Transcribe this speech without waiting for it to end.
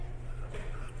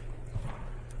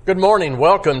Good morning.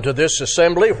 Welcome to this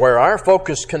assembly where our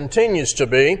focus continues to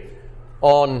be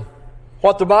on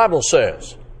what the Bible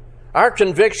says. Our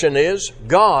conviction is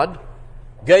God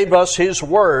gave us His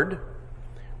Word.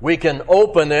 We can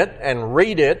open it and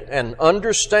read it and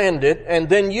understand it and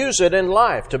then use it in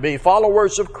life to be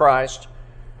followers of Christ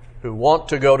who want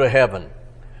to go to heaven.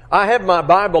 I have my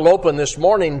Bible open this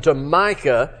morning to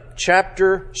Micah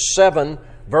chapter 7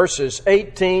 verses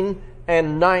 18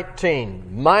 and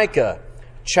 19. Micah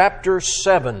chapter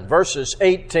 7, verses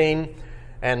 18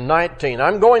 and 19.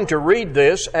 I'm going to read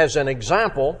this as an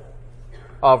example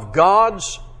of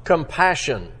God's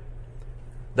compassion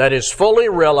that is fully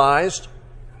realized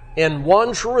in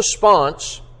one's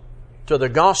response to the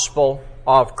gospel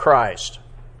of Christ.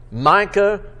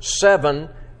 Micah 7,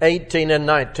 18 and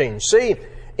 19. See,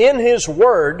 in His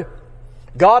Word,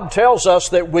 God tells us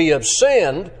that we have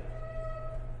sinned,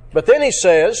 but then He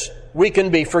says we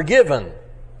can be forgiven.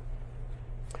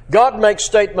 God makes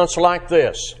statements like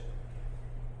this: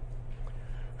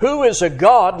 "Who is a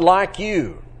God like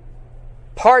you,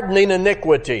 pardoning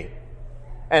iniquity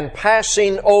and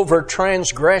passing over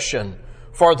transgression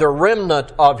for the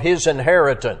remnant of His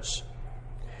inheritance?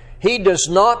 He does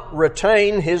not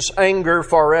retain His anger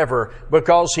forever,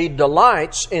 because He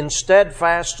delights in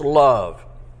steadfast love.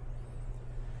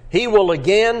 He will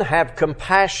again have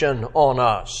compassion on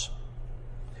us.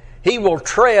 He will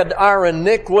tread our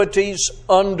iniquities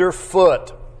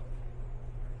underfoot.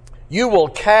 You will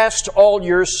cast all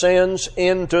your sins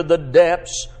into the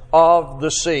depths of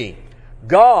the sea."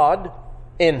 God,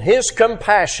 in His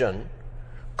compassion,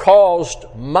 caused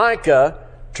Micah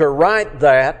to write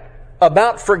that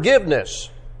about forgiveness.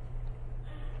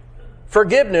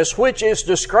 Forgiveness, which is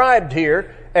described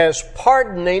here as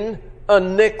pardoning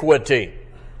iniquity.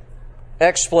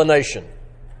 Explanation.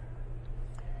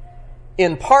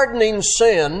 In pardoning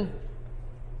sin,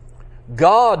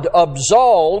 God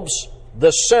absolves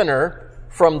the sinner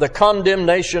from the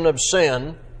condemnation of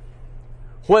sin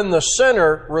when the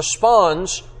sinner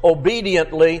responds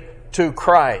obediently to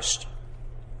Christ.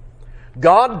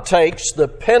 God takes the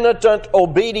penitent,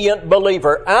 obedient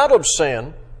believer out of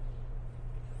sin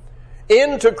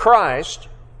into Christ,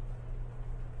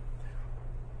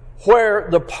 where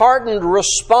the pardoned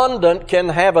respondent can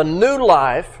have a new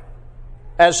life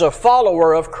as a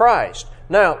follower of Christ.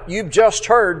 Now, you've just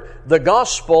heard the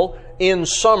gospel in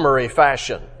summary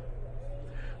fashion.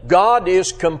 God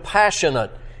is compassionate.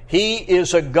 He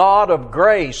is a God of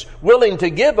grace, willing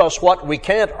to give us what we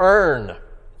can't earn,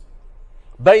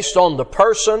 based on the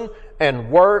person and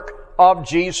work of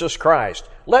Jesus Christ.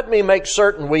 Let me make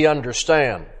certain we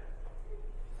understand.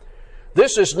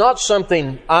 This is not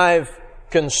something I've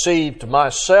conceived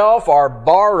myself or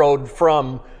borrowed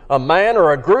from a man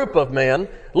or a group of men.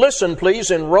 Listen, please,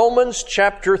 in Romans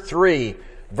chapter 3,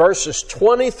 verses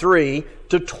 23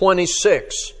 to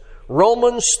 26.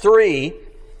 Romans 3,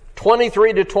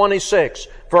 23 to 26.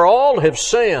 "For all have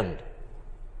sinned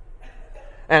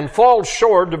and fall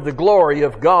short of the glory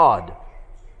of God,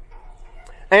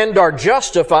 and are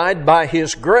justified by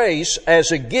His grace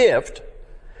as a gift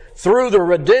through the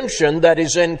redemption that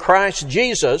is in Christ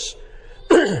Jesus,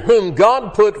 whom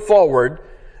God put forward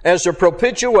as a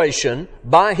propitiation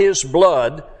by His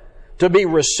blood to be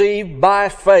received by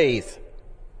faith.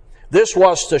 This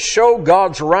was to show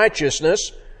God's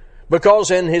righteousness, because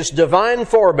in His divine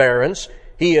forbearance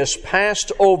He has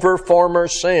passed over former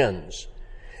sins.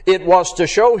 It was to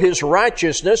show His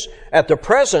righteousness at the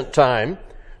present time,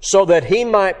 so that He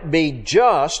might be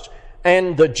just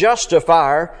and the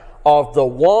justifier of the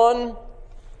one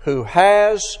who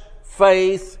has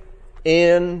faith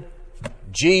in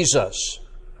Jesus."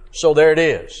 So there it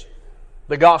is,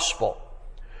 the gospel.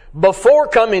 Before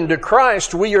coming to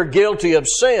Christ, we are guilty of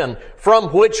sin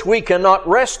from which we cannot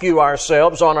rescue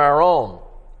ourselves on our own.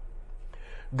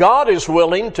 God is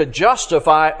willing to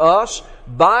justify us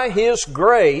by His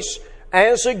grace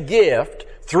as a gift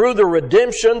through the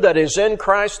redemption that is in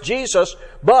Christ Jesus.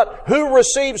 But who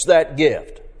receives that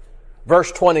gift?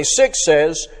 Verse 26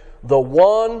 says, "The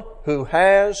one who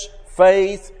has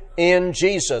faith in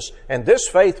Jesus." And this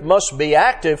faith must be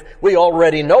active. We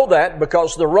already know that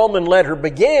because the Roman letter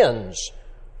begins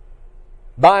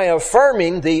by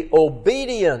affirming the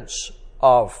obedience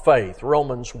of faith.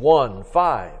 Romans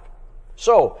 1:5.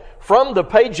 So, from the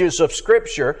pages of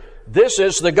Scripture, this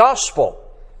is the gospel.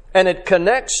 And it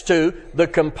connects to the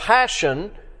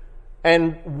compassion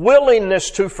and willingness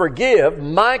to forgive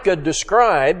Micah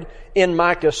described in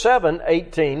Micah 7,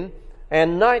 18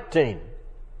 and 19.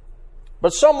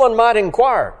 But someone might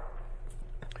inquire,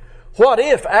 what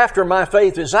if after my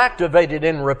faith is activated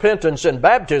in repentance and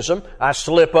baptism, I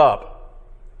slip up,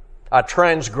 I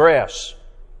transgress,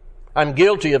 I'm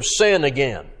guilty of sin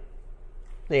again.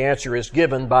 The answer is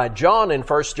given by John in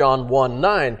 1 John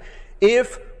 1:9.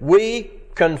 If we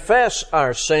confess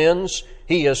our sins,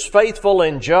 He is faithful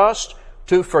and just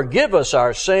to forgive us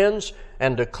our sins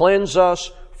and to cleanse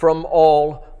us from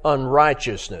all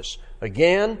unrighteousness.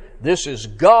 Again, this is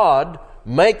God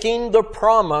making the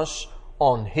promise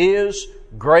on His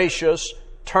gracious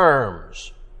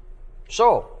terms.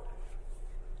 So,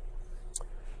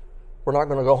 we're not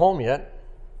going to go home yet.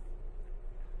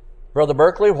 Brother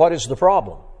Berkeley, what is the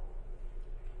problem?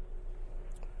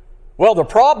 Well, the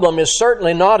problem is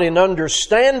certainly not in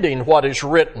understanding what is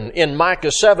written in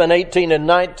Micah 7:18 and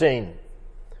 19,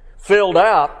 filled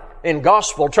out in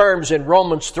gospel terms in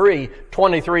Romans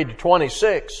 3:23 to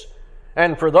 26.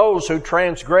 And for those who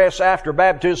transgress after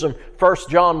baptism, 1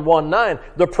 John 1:9,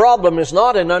 the problem is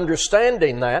not in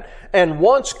understanding that. And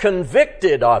once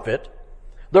convicted of it,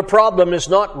 the problem is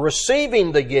not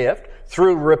receiving the gift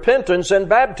through repentance and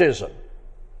baptism.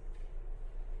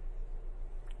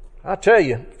 I tell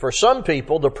you, for some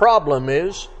people, the problem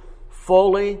is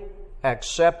fully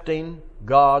accepting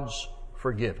God's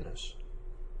forgiveness.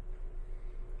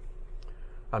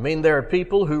 I mean, there are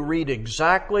people who read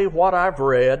exactly what I've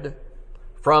read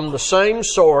from the same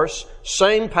source,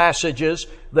 same passages.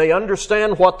 They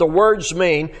understand what the words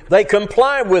mean. They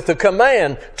comply with the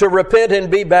command to repent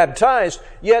and be baptized,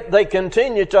 yet they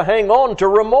continue to hang on to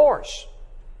remorse.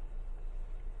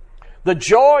 The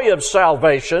joy of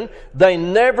salvation, they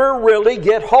never really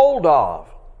get hold of.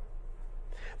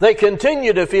 They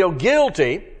continue to feel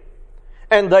guilty,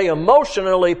 and they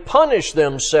emotionally punish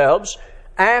themselves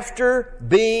after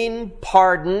being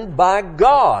pardoned by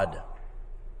God.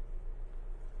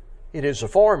 It is a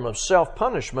form of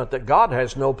self-punishment that God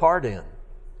has no part in.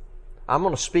 I'm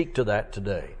going to speak to that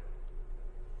today.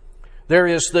 There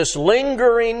is this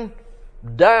lingering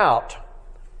doubt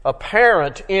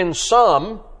apparent in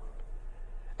some,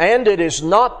 and it is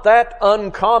not that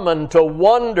uncommon to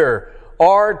wonder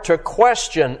or to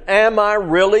question, am I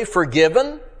really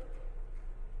forgiven?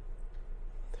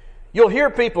 You'll hear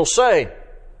people say,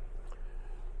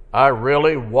 I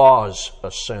really was a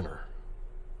sinner.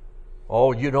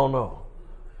 Oh, you don't know.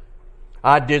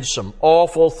 I did some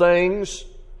awful things.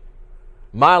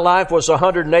 My life was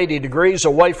 180 degrees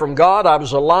away from God. I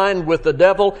was aligned with the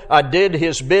devil. I did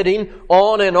his bidding,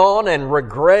 on, and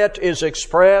regret is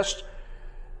expressed.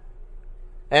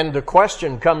 And the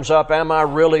question comes up, am I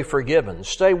really forgiven?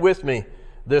 Stay with me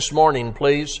this morning,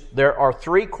 please. There are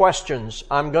 3 questions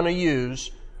I'm going to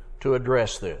use to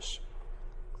address this.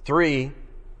 3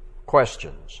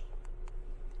 questions.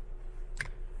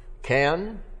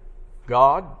 Can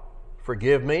God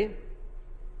forgive me?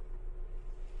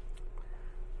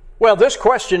 Well, this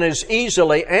question is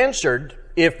easily answered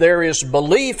if there is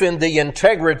belief in the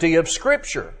integrity of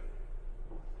Scripture.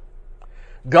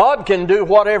 God can do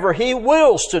whatever He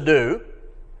wills to do,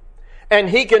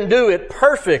 and He can do it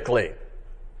perfectly.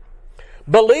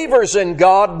 Believers in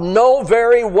God know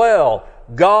very well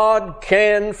God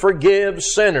can forgive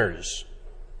sinners.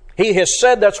 He has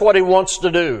said that's what He wants to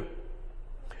do.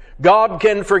 God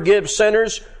can forgive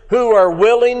sinners who are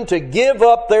willing to give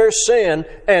up their sin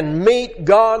and meet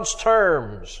God's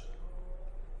terms.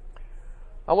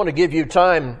 I want to give you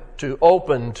time to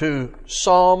open to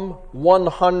Psalm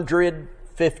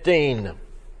 115.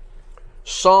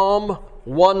 Psalm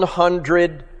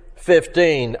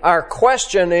 115. Our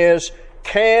question is,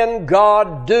 can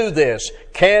God do this?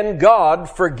 Can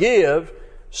God forgive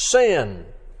sin?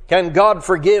 Can God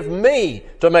forgive me,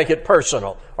 to make it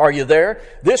personal? Are you there?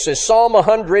 This is Psalm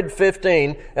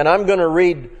 115, and I'm going to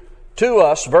read to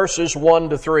us verses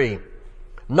 1 to 3.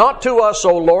 Not to us,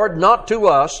 O Lord, not to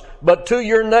us, but to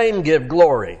your name give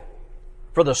glory,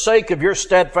 for the sake of your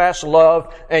steadfast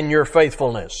love and your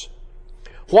faithfulness.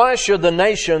 Why should the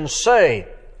nations say,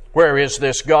 where is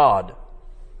this God?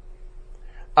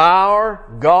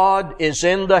 Our God is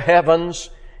in the heavens.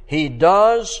 He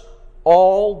does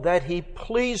all that He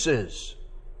pleases.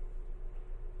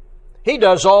 He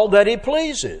does all that He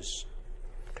pleases.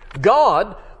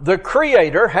 God, the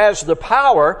Creator, has the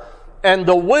power and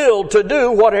the will to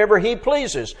do whatever He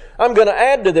pleases. I'm going to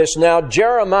add to this now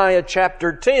Jeremiah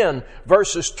chapter 10,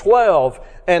 verses 12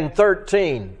 and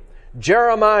 13.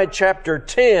 Jeremiah chapter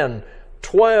 10,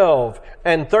 12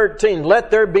 and 13. Let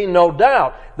there be no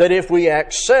doubt that if we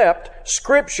accept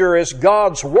Scripture as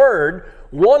God's Word,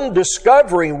 one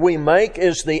discovery we make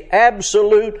is the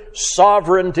absolute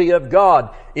sovereignty of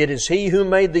God. It is He who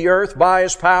made the earth by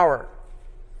His power,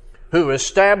 who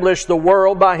established the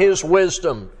world by His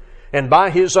wisdom, and by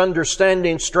His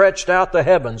understanding stretched out the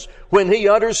heavens. When He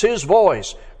utters His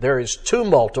voice, there is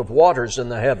tumult of waters in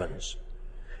the heavens.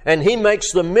 And He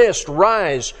makes the mist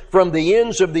rise from the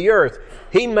ends of the earth.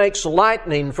 He makes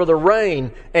lightning for the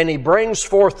rain, and He brings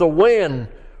forth the wind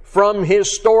from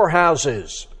His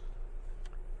storehouses.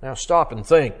 Now stop and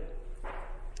think.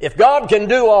 If God can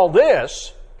do all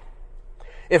this,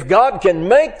 if God can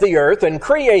make the earth and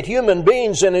create human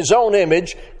beings in His own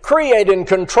image, create and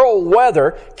control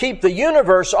weather, keep the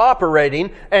universe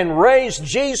operating, and raise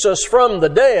Jesus from the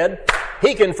dead,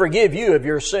 He can forgive you of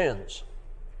your sins.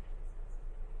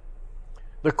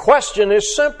 The question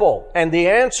is simple, and the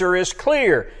answer is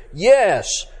clear.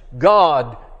 Yes,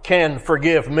 God can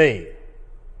forgive me.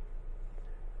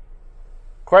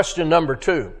 Question number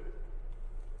 2.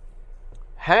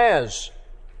 Has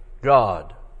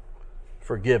God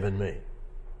forgiven me?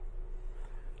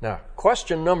 Now,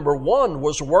 question number 1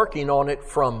 was working on it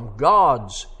from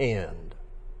God's end.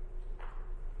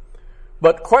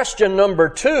 But question number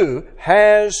 2,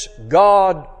 has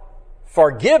God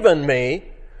forgiven me,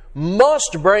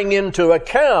 must bring into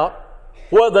account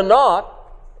whether or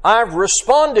not I've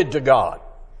responded to God.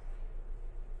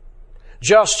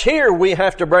 Just here we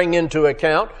have to bring into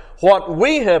account what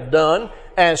we have done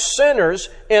as sinners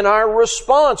in our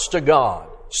response to God.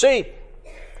 See,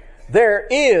 there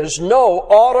is no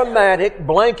automatic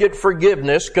blanket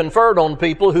forgiveness conferred on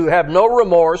people who have no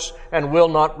remorse and will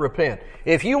not repent.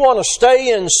 If you want to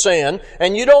stay in sin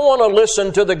and you don't want to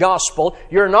listen to the gospel,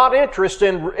 you're not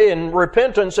interested in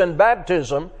repentance and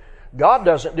baptism, God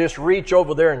doesn't just reach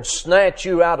over there and snatch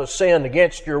you out of sin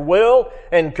against your will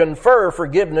and confer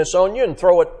forgiveness on you and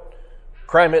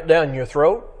cram it down your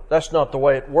throat. That's not the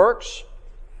way it works.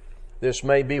 This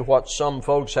may be what some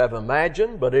folks have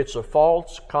imagined, but it's a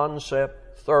false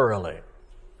concept thoroughly.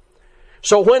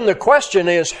 So when the question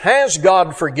is, has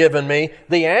God forgiven me?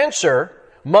 The answer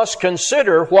must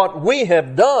consider what we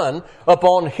have done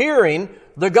upon hearing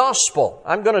the gospel.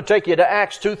 I'm going to take you to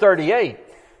Acts 2:38,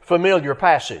 familiar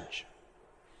passage.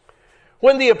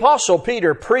 When the Apostle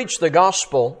Peter preached the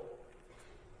gospel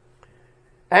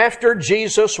after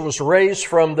Jesus was raised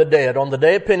from the dead on the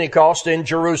day of Pentecost in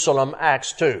Jerusalem,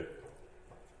 Acts 2,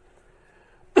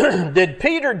 did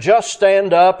Peter just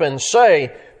stand up and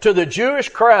say to the Jewish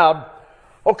crowd,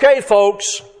 okay,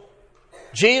 folks,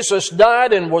 Jesus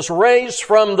died and was raised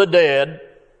from the dead.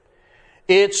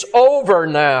 It's over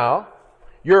now.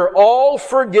 You're all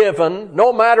forgiven.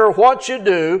 No matter what you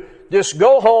do, just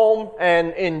go home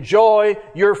and enjoy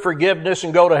your forgiveness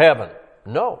and go to heaven.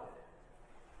 No.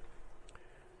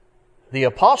 The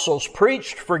apostles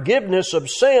preached forgiveness of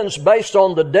sins based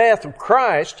on the death of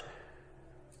Christ,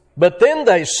 but then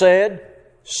they said,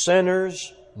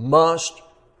 sinners must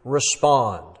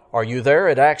respond. Are you there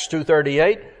at Acts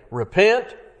 2:38?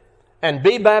 Repent and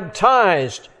be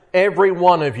baptized, every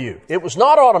one of you. It was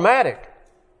not automatic.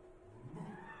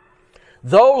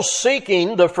 Those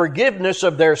seeking the forgiveness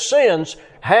of their sins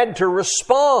had to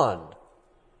respond.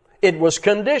 It was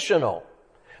conditional.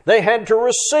 They had to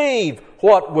receive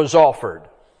what was offered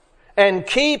and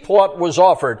keep what was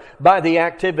offered by the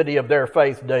activity of their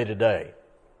faith day to day.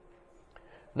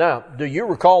 Now, do you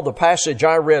recall the passage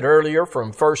I read earlier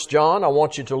from 1 John? I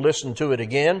want you to listen to it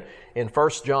again in 1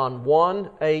 John 1,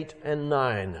 8, and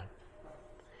 9.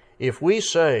 If we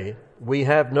say we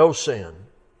have no sin,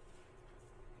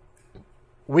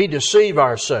 we deceive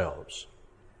ourselves,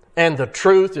 and the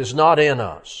truth is not in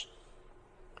us.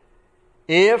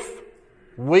 If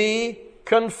we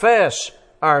confess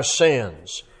our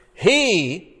sins,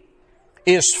 He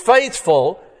is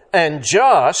faithful and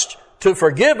just to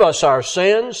forgive us our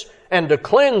sins and to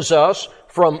cleanse us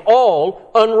from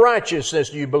all unrighteousness.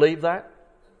 Do you believe that?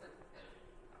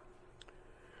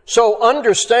 So,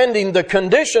 understanding the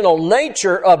conditional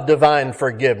nature of divine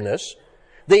forgiveness,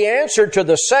 the answer to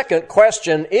the second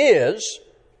question is,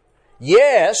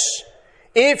 yes,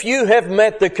 if you have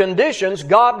met the conditions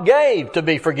God gave to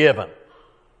be forgiven.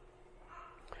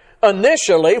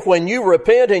 Initially, when you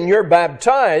repent and you're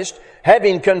baptized,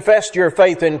 having confessed your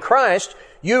faith in Christ,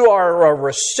 you are a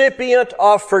recipient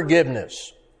of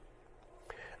forgiveness.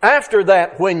 After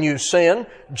that, when you sin,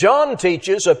 John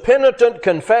teaches a penitent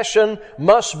confession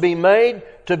must be made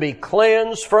to be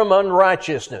cleansed from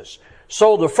unrighteousness.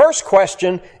 So the first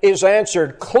question is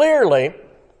answered clearly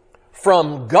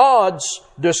from God's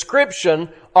description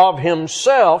of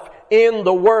Himself in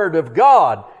the Word of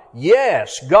God.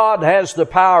 Yes, God has the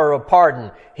power of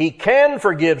pardon. He can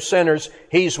forgive sinners.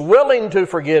 He's willing to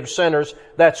forgive sinners.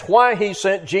 That's why He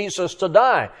sent Jesus to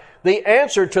die. The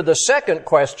answer to the second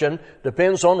question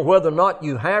depends on whether or not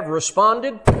you have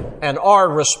responded and are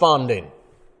responding.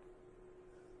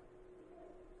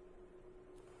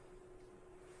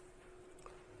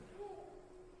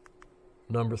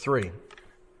 Number 3.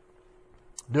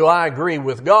 Do I agree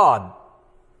with God?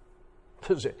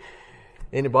 Does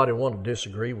anybody want to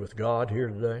disagree with God here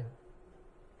today?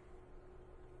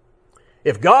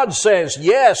 If God says,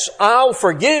 yes, I'll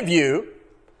forgive you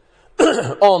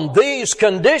on these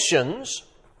conditions,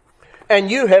 and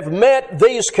you have met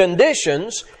these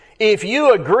conditions, if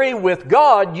you agree with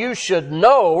God, you should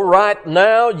know right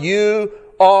now you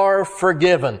are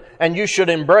forgiven. And you should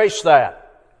embrace that.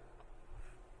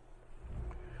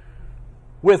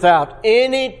 Without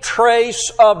any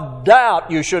trace of doubt,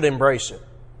 you should embrace it.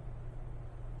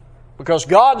 Because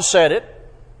God said it.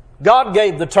 God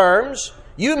gave the terms.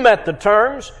 You met the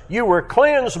terms. You were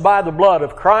cleansed by the blood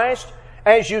of Christ.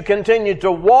 As you continue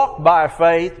to walk by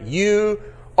faith, you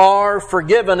are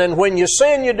forgiven. And when you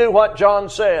sin, you do what John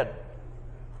said.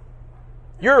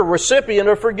 You're a recipient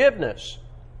of forgiveness.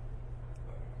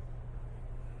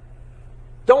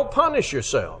 Don't punish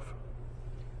yourself.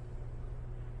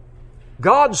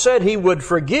 God said He would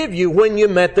forgive you when you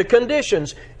met the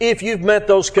conditions. If you've met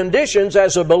those conditions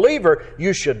as a believer,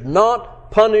 you should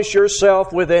not punish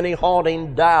yourself with any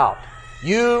haunting doubt.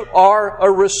 You are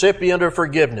a recipient of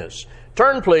forgiveness.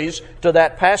 Turn, please, to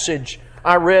that passage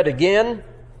I read again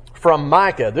from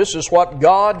Micah. This is what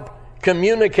God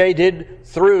communicated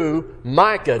through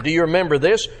Micah. Do you remember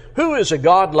this? Who is a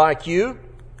God like you,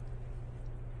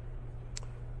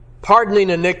 pardoning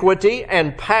iniquity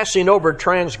and passing over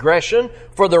transgression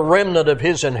for the remnant of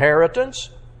His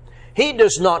inheritance? He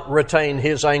does not retain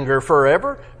His anger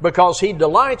forever, because He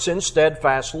delights in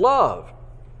steadfast love.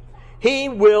 He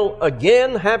will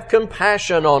again have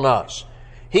compassion on us.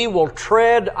 He will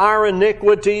tread our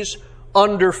iniquities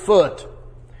underfoot.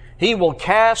 He will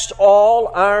cast all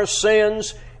our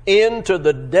sins into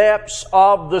the depths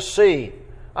of the sea.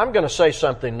 I'm going to say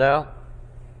something now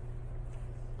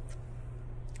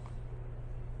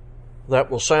that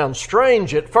will sound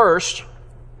strange at first,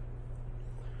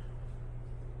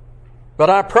 but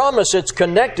I promise it's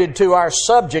connected to our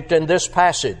subject in this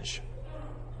passage.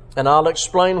 And I'll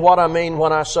explain what I mean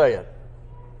when I say it.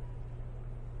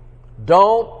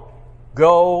 Don't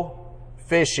go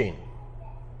fishing.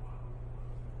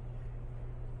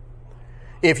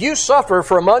 If you suffer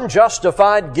from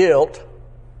unjustified guilt,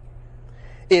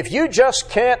 if you just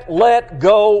can't let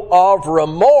go of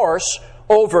remorse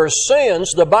over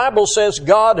sins the Bible says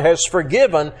God has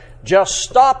forgiven, just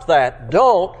stop that.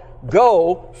 Don't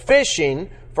go fishing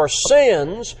for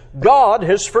sins God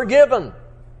has forgiven.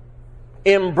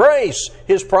 Embrace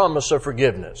His promise of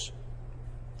forgiveness.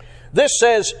 This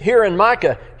says here in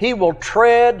Micah, He will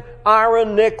tread our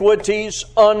iniquities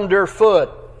underfoot.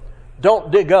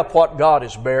 Don't dig up what God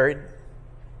has buried.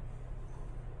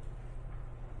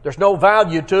 There's no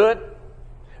value to it.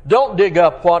 Don't dig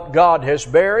up what God has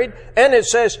buried. And it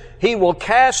says, He will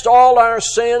cast all our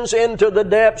sins into the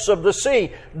depths of the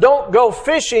sea. Don't go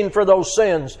fishing for those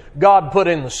sins God put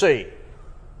in the sea.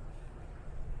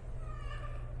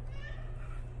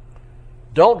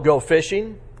 Don't go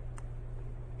fishing.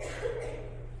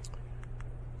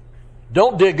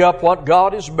 Don't dig up what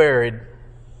God has buried.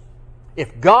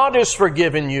 If God has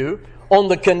forgiven you on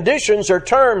the conditions or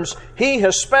terms He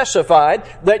has specified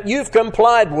that you've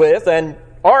complied with and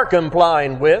are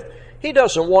complying with, He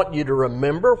doesn't want you to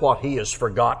remember what He has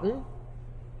forgotten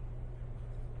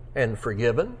and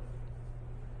forgiven.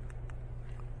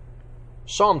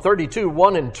 Psalm 32,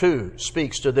 1 and 2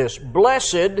 speaks to this.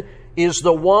 Blessed is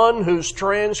the one whose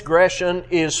transgression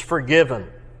is forgiven,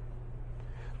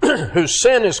 whose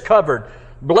sin is covered.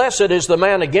 Blessed is the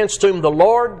man against whom the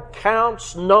Lord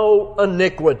counts no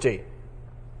iniquity,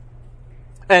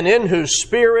 and in whose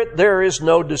spirit there is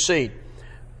no deceit.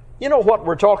 You know, what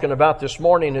we're talking about this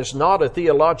morning is not a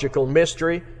theological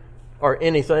mystery or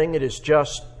anything. It is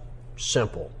just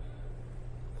simple.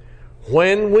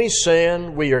 When we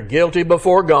sin, we are guilty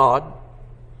before God.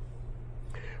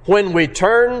 When we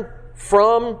turn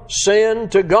from sin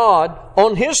to God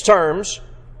on His terms,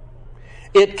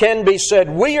 it can be said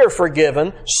we are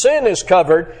forgiven, sin is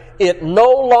covered, it no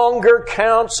longer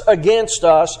counts against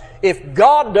us. If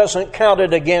God doesn't count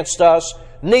it against us,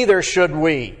 neither should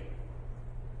we.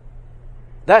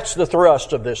 That's the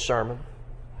thrust of this sermon.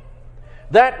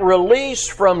 That release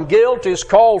from guilt is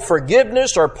called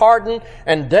forgiveness or pardon,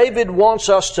 and David wants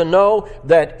us to know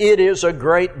that it is a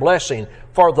great blessing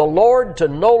for the Lord to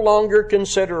no longer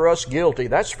consider us guilty.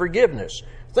 That's forgiveness.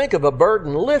 Think of a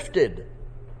burden lifted.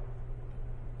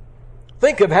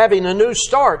 Think of having a new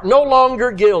start, no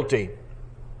longer guilty.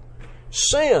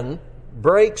 Sin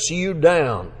breaks you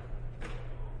down.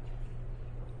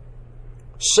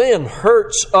 Sin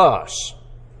hurts us.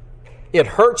 It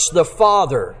hurts the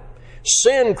Father.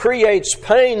 Sin creates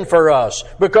pain for us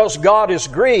because God is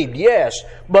grieved, yes.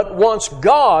 But once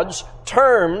God's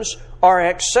terms are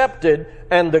accepted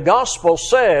and the gospel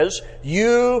says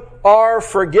you are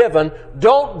forgiven,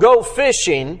 don't go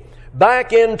fishing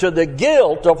back into the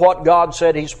guilt of what God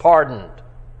said He's pardoned.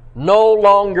 No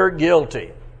longer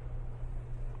guilty.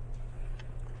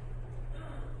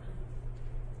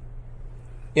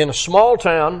 In a small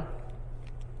town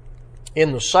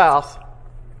in the South,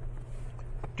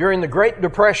 during the Great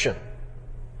Depression,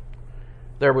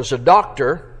 there was a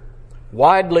doctor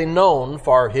widely known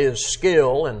for his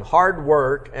skill and hard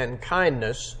work and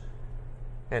kindness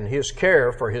and his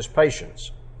care for his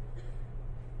patients.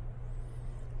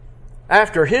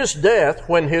 After his death,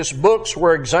 when his books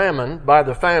were examined by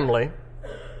the family,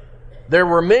 there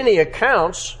were many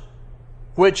accounts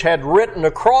which had written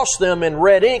across them in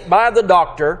red ink by the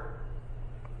doctor,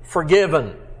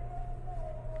 "Forgiven,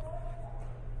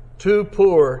 too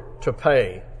poor to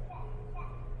pay."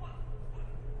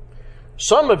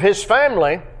 Some of his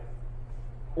family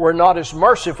were not as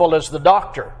merciful as the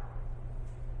doctor.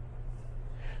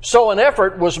 So an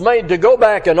effort was made to go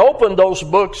back and open those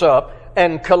books up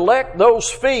and collect those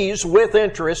fees with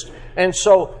interest, and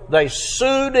so they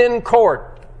sued in court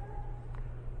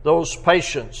those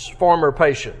patients, former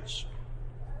patients.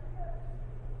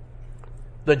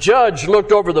 The judge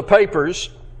looked over the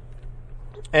papers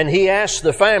and he asked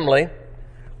the family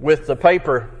with the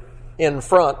paper in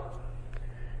front,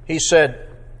 he said,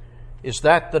 "Is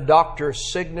that the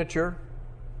doctor's signature?"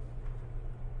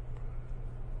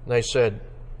 They said,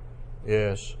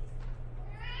 "Yes."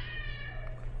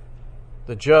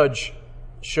 The judge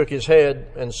shook his head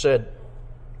and said,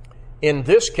 "In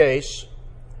this case,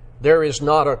 there is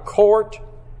not a court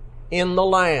in the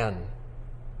land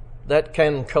that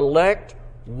can collect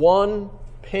 1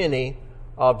 penny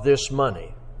of this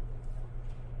money,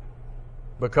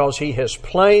 because he has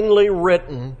plainly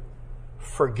written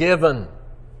 'forgiven'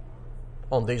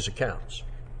 on these accounts.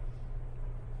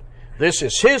 This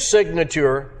is his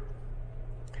signature.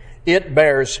 It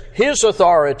bears his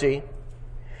authority.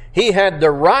 He had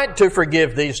the right to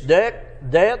forgive these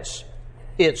debts.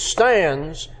 It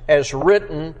stands as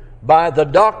written by the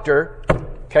doctor.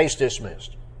 Case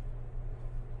dismissed."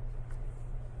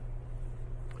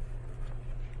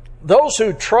 Those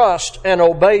who trust and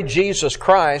obey Jesus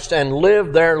Christ and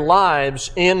live their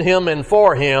lives in Him and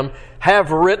for Him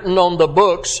have written on the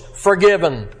books,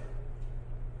 "Forgiven."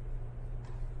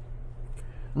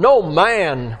 No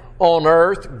man on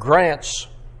earth grants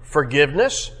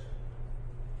forgiveness.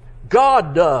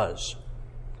 God does,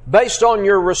 based on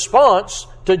your response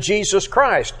to Jesus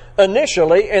Christ,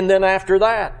 initially and then after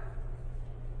that.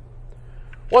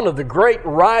 One of the great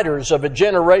writers of a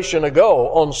generation ago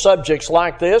on subjects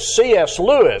like this, C.S.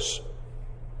 Lewis,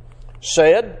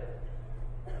 said,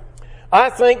 "I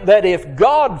think that if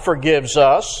God forgives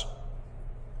us,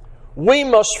 we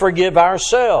must forgive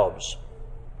ourselves.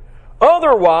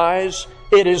 Otherwise,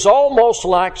 it is almost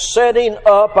like setting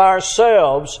up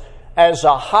ourselves as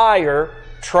a higher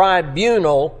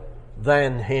tribunal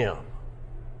than Him."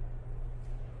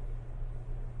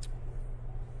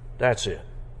 That's it.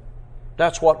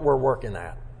 That's what we're working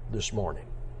at this morning.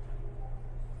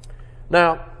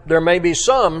 Now, there may be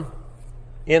some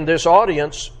in this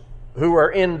audience who are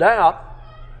in doubt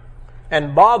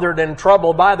and bothered and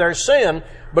troubled by their sin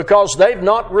because they've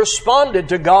not responded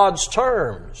to God's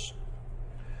terms.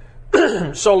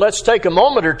 So let's take a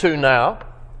moment or two now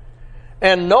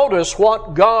and notice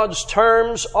what God's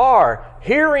terms are.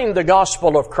 Hearing the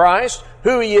gospel of Christ,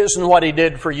 who He is and what He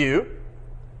did for you.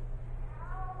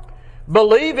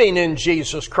 Believing in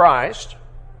Jesus Christ.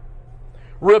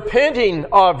 Repenting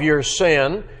of your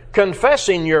sin.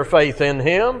 Confessing your faith in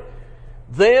Him.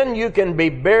 Then you can be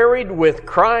buried with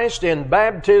Christ in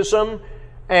baptism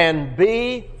and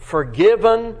be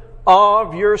forgiven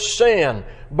of your sin.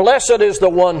 Blessed is the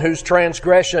one whose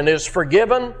transgression is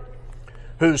forgiven,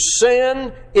 whose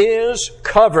sin is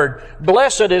covered.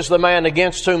 Blessed is the man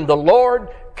against whom the Lord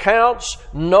counts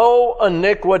no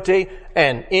iniquity,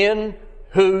 and in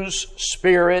whose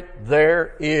spirit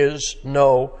there is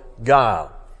no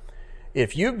guile.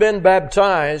 If you've been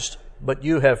baptized, but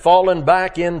you have fallen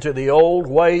back into the old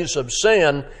ways of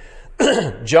sin,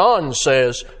 John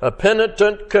says a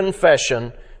penitent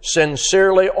confession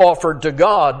sincerely offered to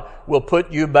God will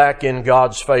put you back in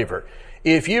God's favor.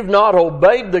 If you've not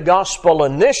obeyed the gospel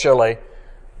initially,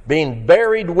 being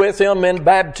buried with Him in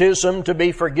baptism to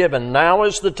be forgiven, now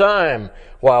is the time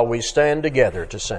while we stand together to sing.